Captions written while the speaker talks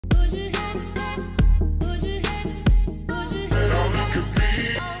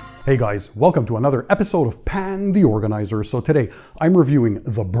Hey guys, welcome to another episode of Pan TheOrganizer. So today I'm reviewing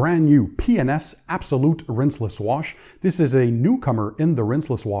the brand new P&S Absolute Rinseless Wash. This is a newcomer in the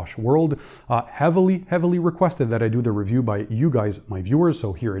rinseless wash world. Heavily requested that I do the review by you guys, my viewers,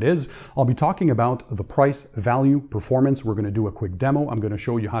 so here it is. I'll be talking about the price, value, performance. We're going to do a quick demo. I'm going to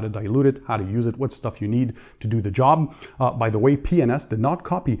show you how to dilute it, how to use it, what stuff you need to do the job. By the way, P&S did not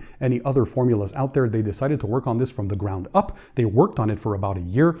copy any other formulas out there. They decided to work on this from the ground up. They worked on it for about a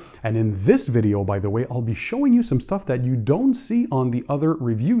year. And in this video, by the way, I'll be showing you some stuff that you don't see on the other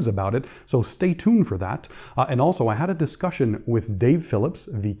reviews about it, so stay tuned for that. And also, I had a discussion with Dave Phillips,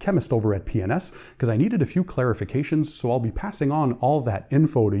 the chemist over at P&S, because I needed a few clarifications, so I'll be passing on all that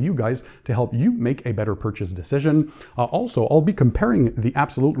info to you guys to help you make a better purchase decision. Also, I'll be comparing the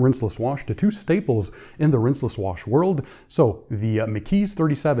Absolute Rinseless Wash to two staples in the rinseless wash world. So, the McKee's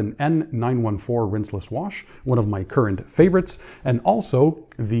 37N914 Rinseless Wash, one of my current favorites, and also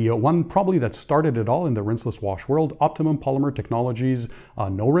the one probably that started it all in the rinseless wash world, Optimum Polymer Technologies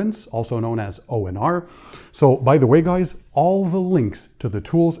No Rinse, also known as ONR. So by the way guys, all the links to the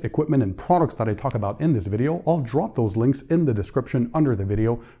tools, equipment, and products that I talk about in this video, I'll drop those links in the description under the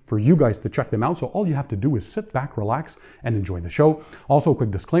video for you guys to check them out. So all you have to do is sit back, relax, and enjoy the show. Also, a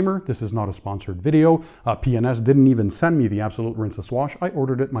quick disclaimer, this is not a sponsored video. P&S didn't even send me the Absolute Rinseless Wash. I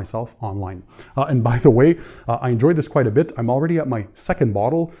ordered it myself online. And by the way, I enjoyed this quite a bit. I'm already at my second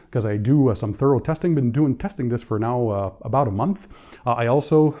bottle because I do some thorough testing. Been doing testing this for now about a month. I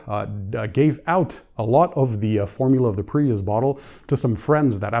also gave out a lot of the formula of the previous bottle to some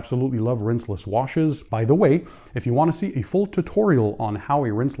friends that absolutely love rinseless washes. By the way, if you want to see a full tutorial on how a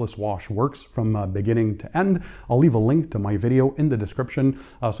rinseless wash works from beginning to end, I'll leave a link to my video in the description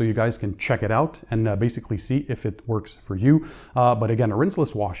so you guys can check it out and basically see if it works for you. But again, a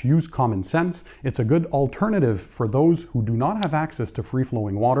rinseless wash, use common sense. It's a good alternative for those who do not have access to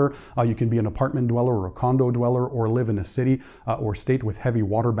free-flowing water. You can be an apartment dweller or a condo dweller or live in a city or state with heavy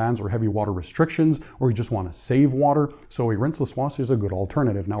water bans or heavy water restrictions, or you just want to save water. So a rinseless wash is a good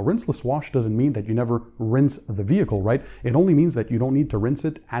alternative. Now, rinseless wash doesn't mean that you never rinse the vehicle, right? It only means that you don't need to rinse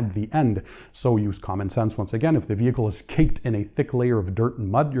it at the end. So use common sense once again. If the vehicle is caked in a thick layer of dirt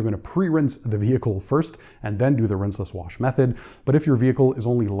and mud, you're going to pre-rinse the vehicle first and then do the rinseless wash method. But if your vehicle is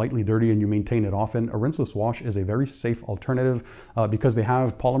only lightly dirty and you maintain it often, a rinseless wash is a very safe alternative because they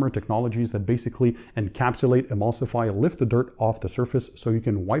have polymer technologies that basically encapsulate, emulsify, lift the dirt off the surface so you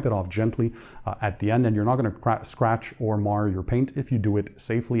can wipe it off gently at the end, and you're not going to scratch or mar your paint if you do it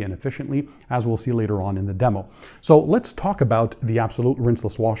safely and efficiently, as we'll see later on in the demo. So let's talk about the Absolute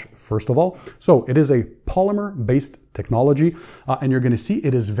Rinseless Wash first of all. So it is a polymer-based technology, and you're going to see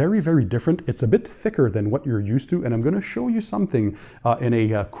it is very different. It's a bit thicker than what you're used to, and I'm going to show you something in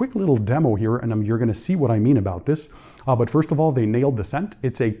a quick little demo here, and you're going to see what I mean about this. But first of all, they nailed the scent.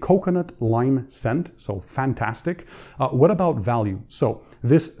 It's a coconut lime scent, so fantastic. What about value? So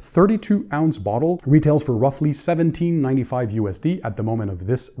this 32-ounce bottle retails for roughly $17.95 USD at the moment of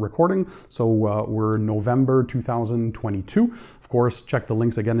this recording. So we're November 2022. Of course, check the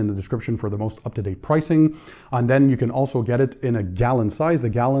links again in the description for the most up-to-date pricing. And then you can also get it in a gallon size. The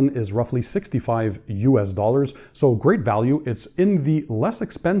gallon is roughly $65 US. So great value. It's in the less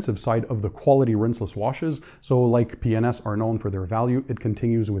expensive side of the quality rinseless washes. So like P&S are known for their value, it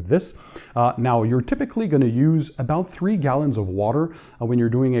continues with this. Now, you're typically going to use about 3 gallons of water when you're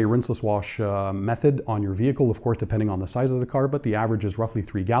doing a rinseless wash method on your vehicle, of course, depending on the size of the car, but the average is roughly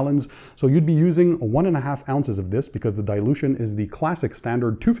 3 gallons. So you'd be using 1.5 ounces of this because the dilution is the classic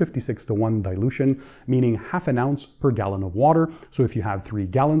standard 256:1 dilution, meaning half an ounce per gallon of water. So if you have 3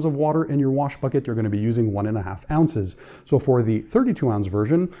 gallons of water in your wash bucket, you're going to be using 1.5 ounces. So for the 32-ounce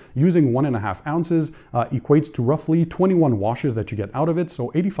version, using 1.5 ounces equates to roughly 21 washes that you get out of it,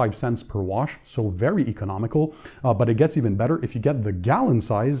 so 85 cents per wash, so very economical. But it gets even better if you get the gallon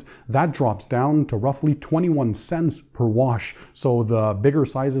size. That drops down to roughly 21 cents per wash. So the bigger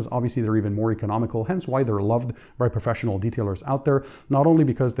sizes, obviously they're even more economical, hence why they're loved by professional detailers out there, not only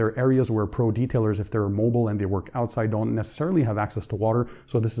because they're areas where pro detailers, if they're mobile and they work outside, don't necessarily have access to water,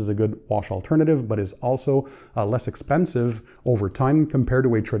 so this is a good wash alternative, but is also less expensive over time compared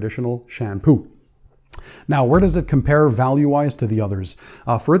to a traditional shampoo. Now, where does it compare value-wise to the others?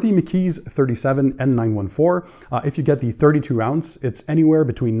 For the McKee's 37N914, if you get the 32 ounce, it's anywhere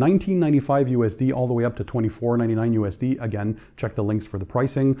between $19.95 USD all the way up to $24.99 USD. Again, check the links for the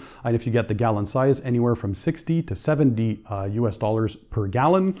pricing. And if you get the gallon size, anywhere from $60 to $70 US per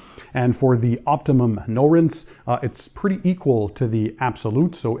gallon. And for the Optimum No Rinse, it's pretty equal to the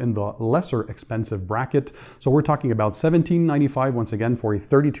Absolute, so in the lesser expensive bracket. So we're talking about $17.95 once again for a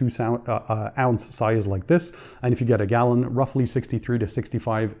 32 ounce size size like this. And if you get a gallon, roughly 63 to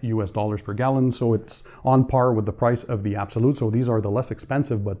 65 US dollars per gallon. So it's on par with the price of the Absolute. So these are the less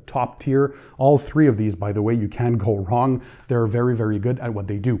expensive, but top tier. All three of these, by the way, you can't go wrong. They're very, very good at what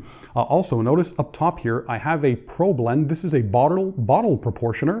they do. Also, notice up top here, I have a Pro Blend. This is a bottle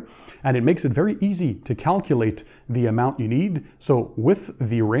proportioner, and it makes it very easy to calculate the amount you need. So with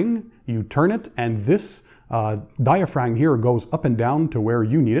the ring, you turn it, and this diaphragm here goes up and down to where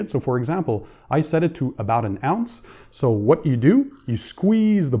you need it. So for example, I set it to about an ounce. So what you do, you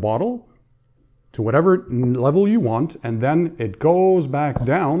squeeze the bottle to whatever level you want, and then it goes back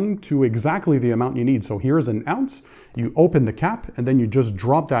down to exactly the amount you need. So here's an ounce, you open the cap, and then you just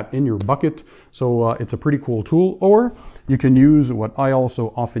drop that in your bucket. So it's a pretty cool tool. Or you can use what I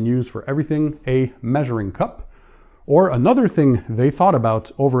also often use for everything, a measuring cup. Or another thing they thought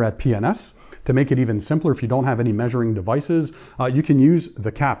about over at P&S, to make it even simpler, if you don't have any measuring devices, you can use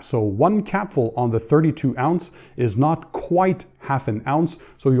the cap. So one capful on the 32 ounce is not quite half an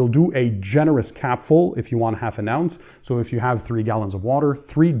ounce. So you'll do a generous capful if you want half an ounce. So if you have 3 gallons of water,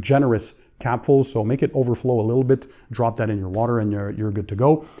 3 generous capfuls, so make it overflow a little bit, drop that in your water, and you're good to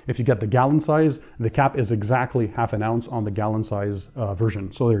go. If you get the gallon size, the cap is exactly half an ounce on the gallon size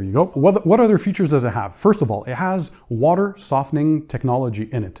version. So there you go. What other features does it have? First of all, it has water softening technology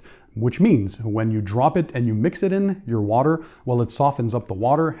in it, which means when you drop it and you mix it in your water, well, it softens up the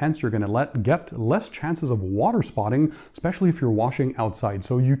water. Hence, you're going to get less chances of water spotting, especially if you're washing outside.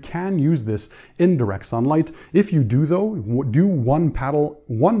 So you can use this in direct sunlight. If you do, though, do one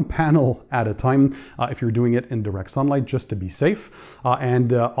panel at a time if you're doing it in direct sunlight, just to be safe.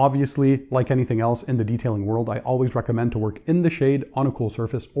 Obviously, like anything else in the detailing world, I always recommend to work in the shade, on a cool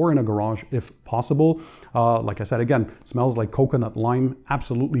surface, or in a garage if possible. Like I said, again, smells like coconut lime,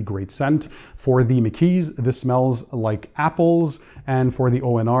 absolutely great scent. For the McKee's, this smells like apples, and for the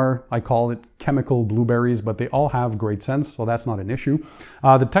ONR, I call it chemical blueberries, but they all have great scents, so that's not an issue.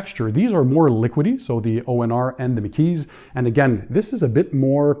 The texture, these are more liquidy, so the ONR and the McKee's, and again, this is a bit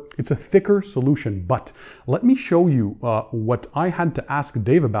more, it's a thicker solution, but let me show you what I had to ask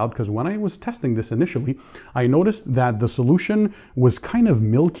Dave about, because when I was testing this initially, I noticed that the solution was kind of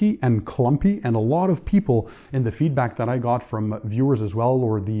milky and clumpy, and a lot of people in the feedback that I got from viewers as well,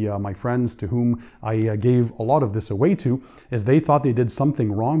 or my friends to whom I gave a lot of this away to, is they thought they did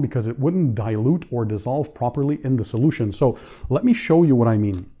something wrong because it wouldn't dilute or dissolve properly in the solution. So let me show you what I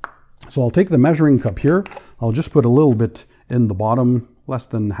mean. So I'll take the measuring cup here. I'll just put a little bit in the bottom, less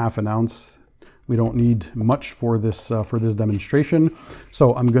than half an ounce. We don't need much for this demonstration.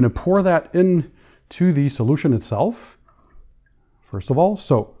 So I'm going to pour that in to the solution itself, first of all.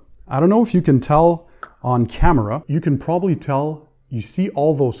 So I don't know if you can tell on camera. You can probably tell, you see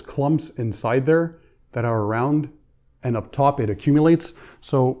all those clumps inside there that are around, and up top it accumulates.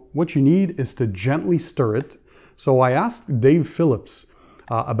 So what you need is to gently stir it. So I asked Dave Phillips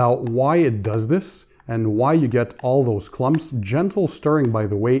about why it does this and why you get all those clumps. Gentle stirring, by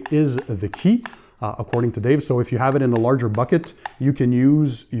the way, is the key, according to Dave. So if you have it in a larger bucket, you can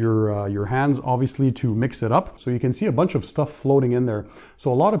use your hands, obviously, to mix it up. So you can see a bunch of stuff floating in there.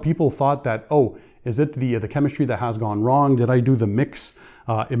 So a lot of people thought that, oh, is it the chemistry that has gone wrong? Did I do the mix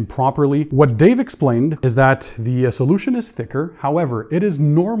improperly? What Dave explained is that the solution is thicker. However, it is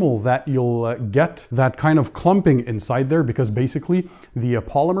normal that you'll get that kind of clumping inside there, because basically the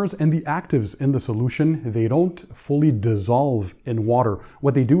polymers and the actives in the solution, they don't fully dissolve in water.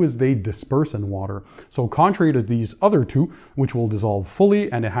 What they do is they disperse in water. So contrary to these other two, which will dissolve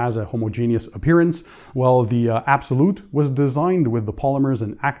fully and it has a homogeneous appearance, well, the Absolute was designed with the polymers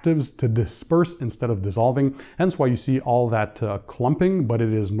and actives to disperse instead of dissolving. Hence why you see all that clumping, but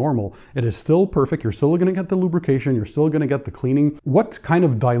it is normal. It is still perfect. You're still going to get the lubrication. You're still going to get the cleaning. What kind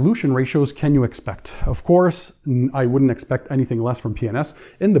of dilution ratios can you expect? Of course, I wouldn't expect anything less from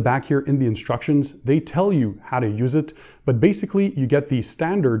P&S. In the back here, in the instructions, they tell you how to use it. But basically, you get the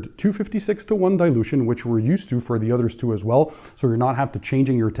standard 256:1 dilution, which we're used to for the others too as well. So you're not have to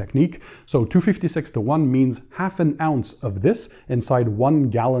changing your technique. So 256:1 means half an ounce of this inside 1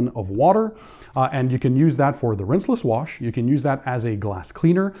 gallon of water. And you can use that for the rinseless wash. You can use that as a glass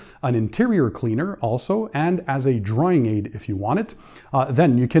cleaner, an interior cleaner also, and as a drying aid if you want it.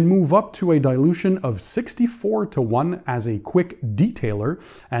 Then you can move up to a dilution of 64:1 as a quick detailer,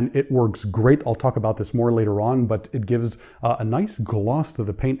 and it works great. I'll talk about this more later on, but it gives a nice gloss to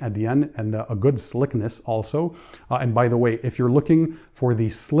the paint at the end and a good slickness also. And by the way, if you're looking for the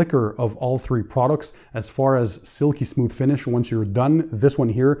slicker of all three products, as far as silky smooth finish once you're done, this one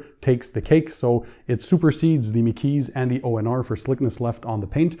here takes the cake. So it supersedes the McKee's and the ONR for slickness level left on the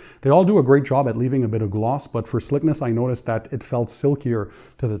paint. They all do a great job at leaving a bit of gloss, but for slickness, I noticed that it felt silkier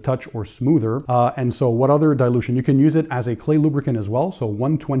to the touch or smoother. And so what other dilution? You can use it as a clay lubricant as well. So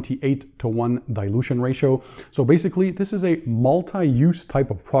 1:28:1 dilution ratio. So basically, this is a multi-use type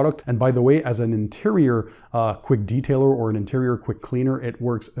of product. And by the way, as an interior quick detailer or an interior quick cleaner, it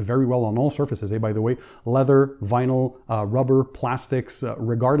works very well on all surfaces. By the way, leather, vinyl, rubber, plastics,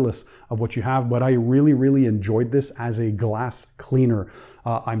 regardless of what you have. But I really enjoyed this as a glass cleaner.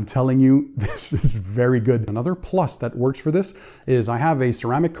 I'm telling you, this is very good. Another plus that works for this is I have a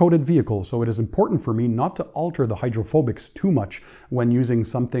ceramic coated vehicle, so it is important for me not to alter the hydrophobics too much when using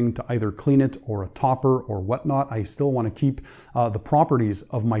something to either clean it or a topper or whatnot. I still want to keep the properties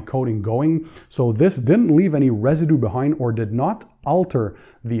of my coating going. So this didn't leave any residue behind or did not alter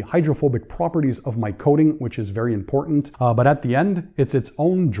the hydrophobic properties of my coating, which is very important. But at the end, it's its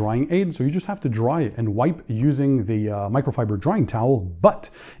own drying aid. So you just have to dry and wipe using the microfiber drying towel. But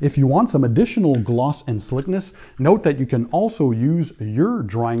if you want some additional gloss and slickness, note that you can also use your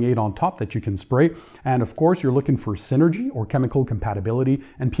drying aid on top that you can spray. And of course, you're looking for synergy or chemical compatibility.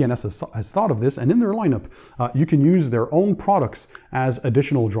 And P&S has thought of this. And in their lineup, you can use their own products as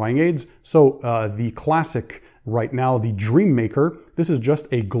additional drying aids. So the classic right now, the Dream Maker, this is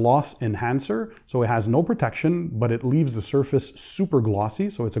just a gloss enhancer. So it has no protection, but it leaves the surface super glossy.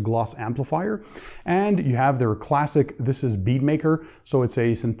 So it's a gloss amplifier. And you have their classic, this is Bead Maker. So it's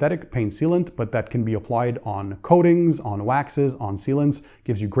a synthetic paint sealant, but that can be applied on coatings, on waxes, on sealants.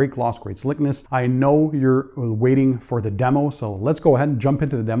 Gives you great gloss, great slickness. I know you're waiting for the demo. So let's go ahead and jump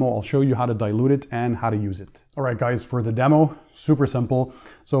into the demo. I'll show you how to dilute it and how to use it. All right, guys, for the demo, super simple.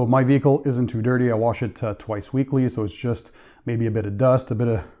 So my vehicle isn't too dirty. I wash it twice weekly. So it's just maybe a bit of dust, a bit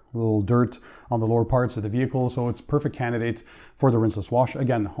of little dirt on the lower parts of the vehicle. So it's a perfect candidate for the rinseless wash.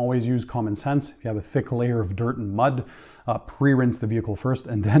 Again, always use common sense. If you have a thick layer of dirt and mud, pre-rinse the vehicle first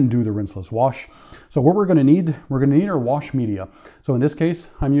and then do the rinseless wash. So what we're gonna need our wash media. So in this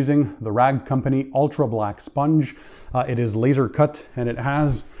case, I'm using the Rag Company Ultra Black Sponge. It is laser cut and it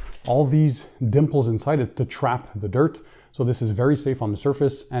has all these dimples inside it to trap the dirt. So this is very safe on the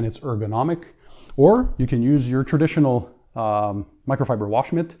surface and it's ergonomic. Or you can use your traditional microfiber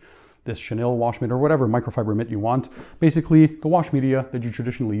wash mitt, this chenille wash mitt or whatever microfiber mitt you want. Basically, the wash media that you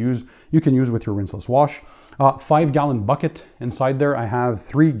traditionally use, you can use with your rinseless wash. 5-gallon bucket inside there. I have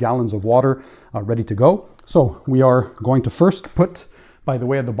 3 gallons of water ready to go. So we are going to first put, by the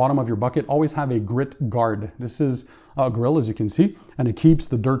way, at the bottom of your bucket, always have a grit guard. This is a grill, as you can see, and it keeps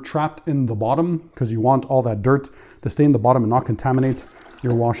the dirt trapped in the bottom because you want all that dirt to stay in the bottom and not contaminate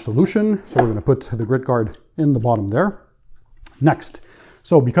your wash solution. So we're going to put the grit guard in the bottom there. Next,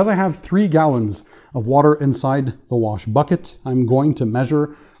 so because I have 3 gallons of water inside the wash bucket, I'm going to measure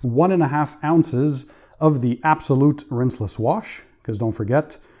 1.5 ounces of the Absolute Rinseless Wash, because don't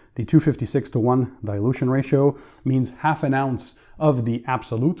forget, the 2:56:1 dilution ratio means 1/2 ounce of the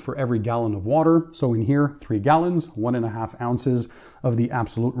Absolute for every gallon of water. So in here, 3 gallons, 1.5 ounces of the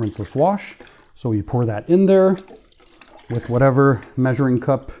Absolute Rinseless Wash. So you pour that in there with whatever measuring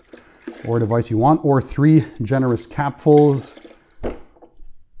cup or device you want, or 3 generous capfuls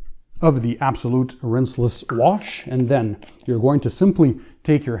of the Absolute Rinseless Wash. And then you're going to simply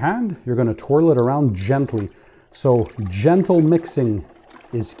take your hand, you're going to twirl it around gently. So gentle mixing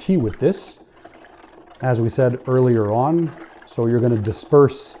is key with this, as we said earlier on. So you're going to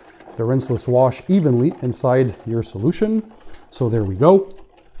disperse the rinseless wash evenly inside your solution. So there we go.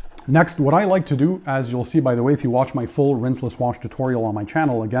 Next, what I like to do, as you'll see, by the way, if you watch my full rinseless wash tutorial on my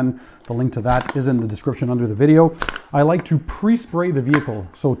channel, again, the link to that is in the description under the video. I like to pre-spray the vehicle.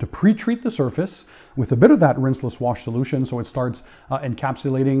 So to pre-treat the surface with a bit of that rinseless wash solution, so it starts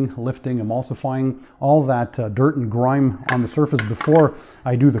encapsulating, lifting, emulsifying all that dirt and grime on the surface before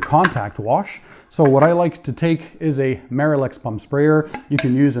I do the contact wash. So what I like to take is a Marilex pump sprayer. You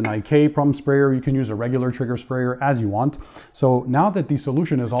can use an IK pump sprayer. You can use a regular trigger sprayer as you want. So now that the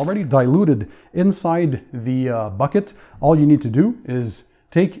solution is already diluted inside the bucket, all you need to do is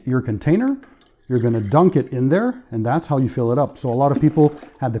take your container, you're going to dunk it in there, and that's how you fill it up. So a lot of people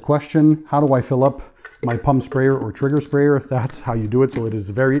had the question, how do I fill up my pump sprayer or trigger sprayer? That's how you do it. So it is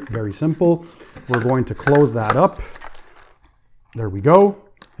very, very simple. We're going to close that up. There we go.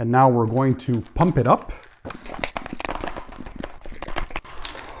 And now we're going to pump it up.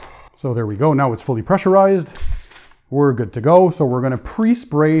 So there we go. Now it's fully pressurized. We're good to go. So we're going to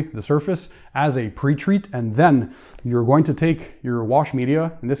pre-spray the surface as a pre-treat, and then you're going to take your wash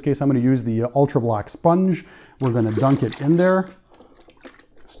media. In this case, I'm going to use the Ultra Black Sponge. We're going to dunk it in there,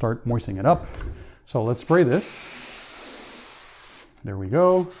 start moistening it up. So let's spray this. There we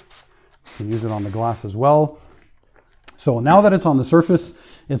go. You can use it on the glass as well. So now that it's on the surface,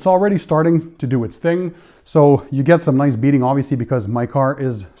 it's already starting to do its thing. So you get some nice beading, obviously, because my car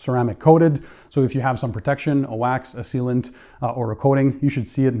is ceramic coated. So if you have some protection, a wax, a sealant, or a coating, you should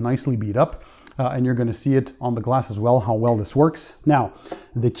see it nicely bead up. And you're gonna see it on the glass as well, how well this works. Now,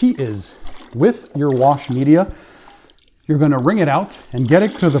 the key is with your wash media, you're gonna wring it out and get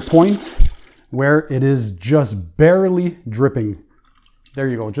it to the point where it is just barely dripping. There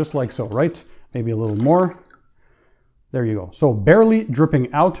you go, just like so, right? Maybe a little more. There you go. So barely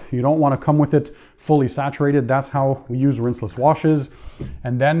dripping out. You don't want to come with it fully saturated. That's how we use rinseless washes.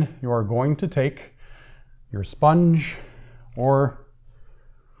 And then you are going to take your sponge or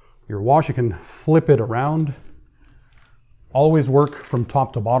your wash. You can flip it around. Always work from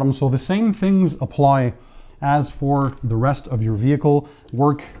top to bottom. So the same things apply as for the rest of your vehicle.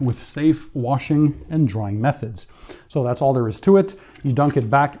 Work with safe washing and drying methods. So that's all there is to it. You dunk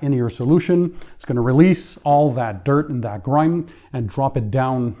it back into your solution. It's going to release all that dirt and that grime and drop it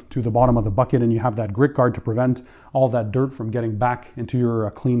down to the bottom of the bucket, and you have that grit guard to prevent all that dirt from getting back into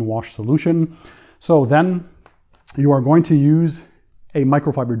your clean wash solution. So then you are going to use a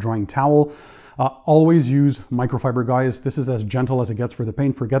microfiber drying towel. Always use microfiber, guys. This is as gentle as it gets for the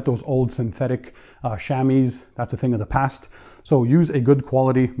paint. Forget those old synthetic chamois. That's a thing of the past. So use a good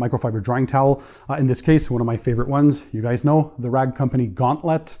quality microfiber drying towel. In this case, one of my favorite ones, you guys know, the Rag Company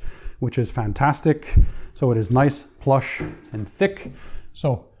Gauntlet, which is fantastic. So it is nice, plush, and thick.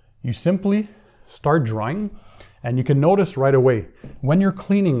 So you simply start drying, and you can notice right away, when you're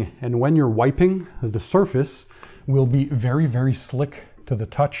cleaning and when you're wiping, the surface will be very, very slick to the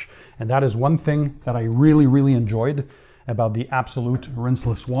touch. And that is one thing that I really, really enjoyed about the Absolute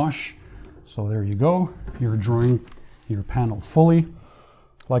Rinseless Wash. So there you go. You're drying your panel fully.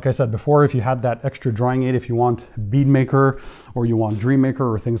 Like I said before, if you had that extra drying aid, if you want Bead Maker or you want Dream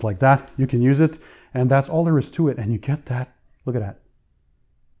Maker or things like that, you can use it. And that's all there is to it. And you get that, look at that.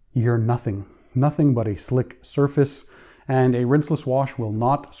 You're nothing but a slick surface. And a rinseless wash will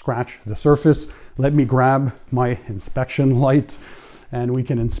not scratch the surface. Let me grab my inspection light and we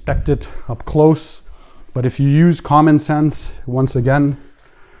can inspect it up close. But if you use common sense, once again,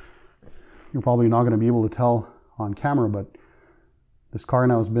 you're probably not going to be able to tell on camera, but this car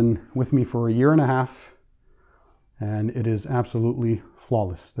now has been with me for 1.5 years and it is absolutely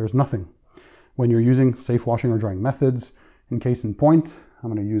flawless. There's nothing. When you're using safe washing or drying methods, in case in point,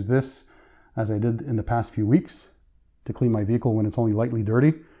 I'm going to use this as I did in the past few weeks to clean my vehicle when it's only lightly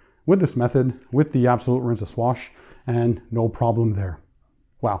dirty with this method, with the Absolute Rinseless Wash, and no problem there.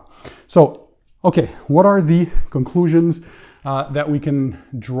 Wow. So, okay, what are the conclusions that we can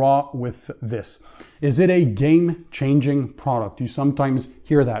draw with this? Is it a game-changing product? You sometimes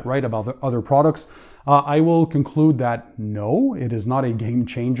hear that, right, about the other products. I will conclude that no, it is not a game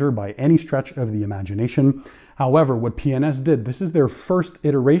changer by any stretch of the imagination. However, what P&S did, this is their first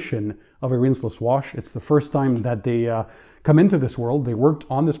iteration of a rinseless wash. It's the first time that they come into this world. They worked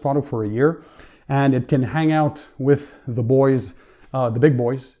on this product for 1 year, and it can hang out with the boys, the big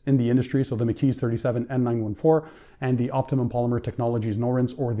boys in the industry. So the McKee's 37 and 914 and the Optimum Polymer Technologies No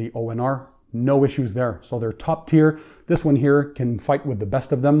Rinse or the ONR, no issues there. So they're top tier. This one here can fight with the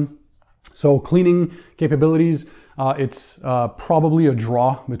best of them. So cleaning capabilities, it's probably a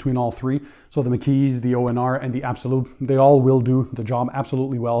draw between all three. So the McKee's, the ONR, and the Absolute, they all will do the job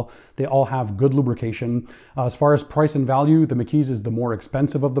absolutely well. They all have good lubrication. As far as price and value, the McKee's is the more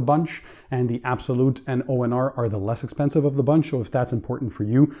expensive of the bunch, and the Absolute and ONR are the less expensive of the bunch. So if that's important for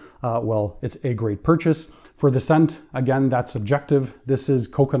you, well, it's a great purchase. For the scent, again, that's subjective. This is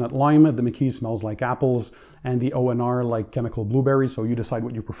coconut lime. The McKee's smells like apples, and the ONR like chemical blueberry, so you decide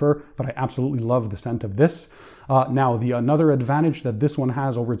what you prefer, but I absolutely love the scent of this. Now, another advantage that this one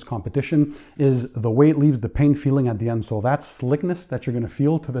has over its competition is the way it leaves the paint feeling at the end. So that slickness that you're gonna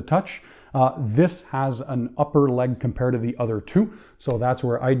feel to the touch, this has an upper leg compared to the other two. So that's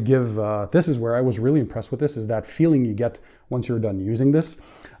where I'd give, this is where I was really impressed with this, is that feeling you get once you're done using this.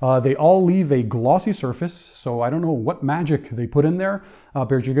 They all leave a glossy surface, so I don't know what magic they put in there,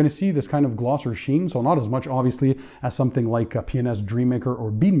 but you're gonna see this kind of gloss or sheen, so not as much obviously as something like a P&S Dream Maker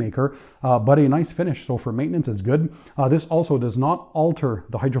or Bead Maker, but a nice finish, so for maintenance it's good. This also does not alter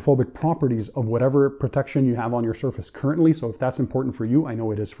the hydrophobic properties of whatever protection you have on your surface currently, so if that's important for you, I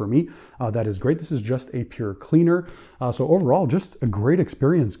know it is for me, that is great. This is just a pure cleaner. So overall, just a great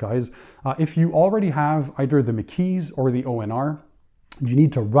experience, guys. If you already have either the McKee's or the ONR, do you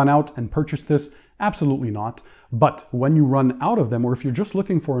need to run out and purchase this? Absolutely not. But when you run out of them, or if you're just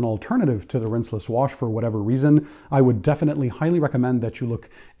looking for an alternative to the rinseless wash for whatever reason, I would definitely highly recommend that you look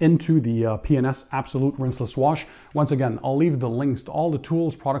into the P&S Absolute Rinseless Wash. Once again, I'll leave the links to all the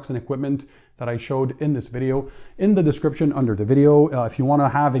tools, products, and equipment that I showed in this video in the description under the video. If you want to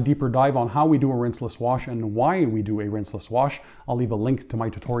have a deeper dive on how we do a rinseless wash and why we do a rinseless wash, I'll leave a link to my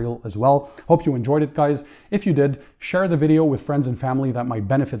tutorial as well. Hope you enjoyed it, guys. If you did, share the video with friends and family that might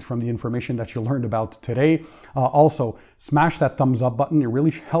benefit from the information that you learned about today. Also, smash that thumbs up button. It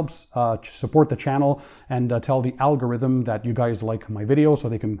really helps support the channel and tell the algorithm that you guys like my video so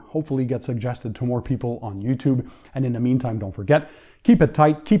they can hopefully get suggested to more people on YouTube. And in the meantime, don't forget, keep it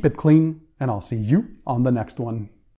tight, keep it clean, and I'll see you on the next one.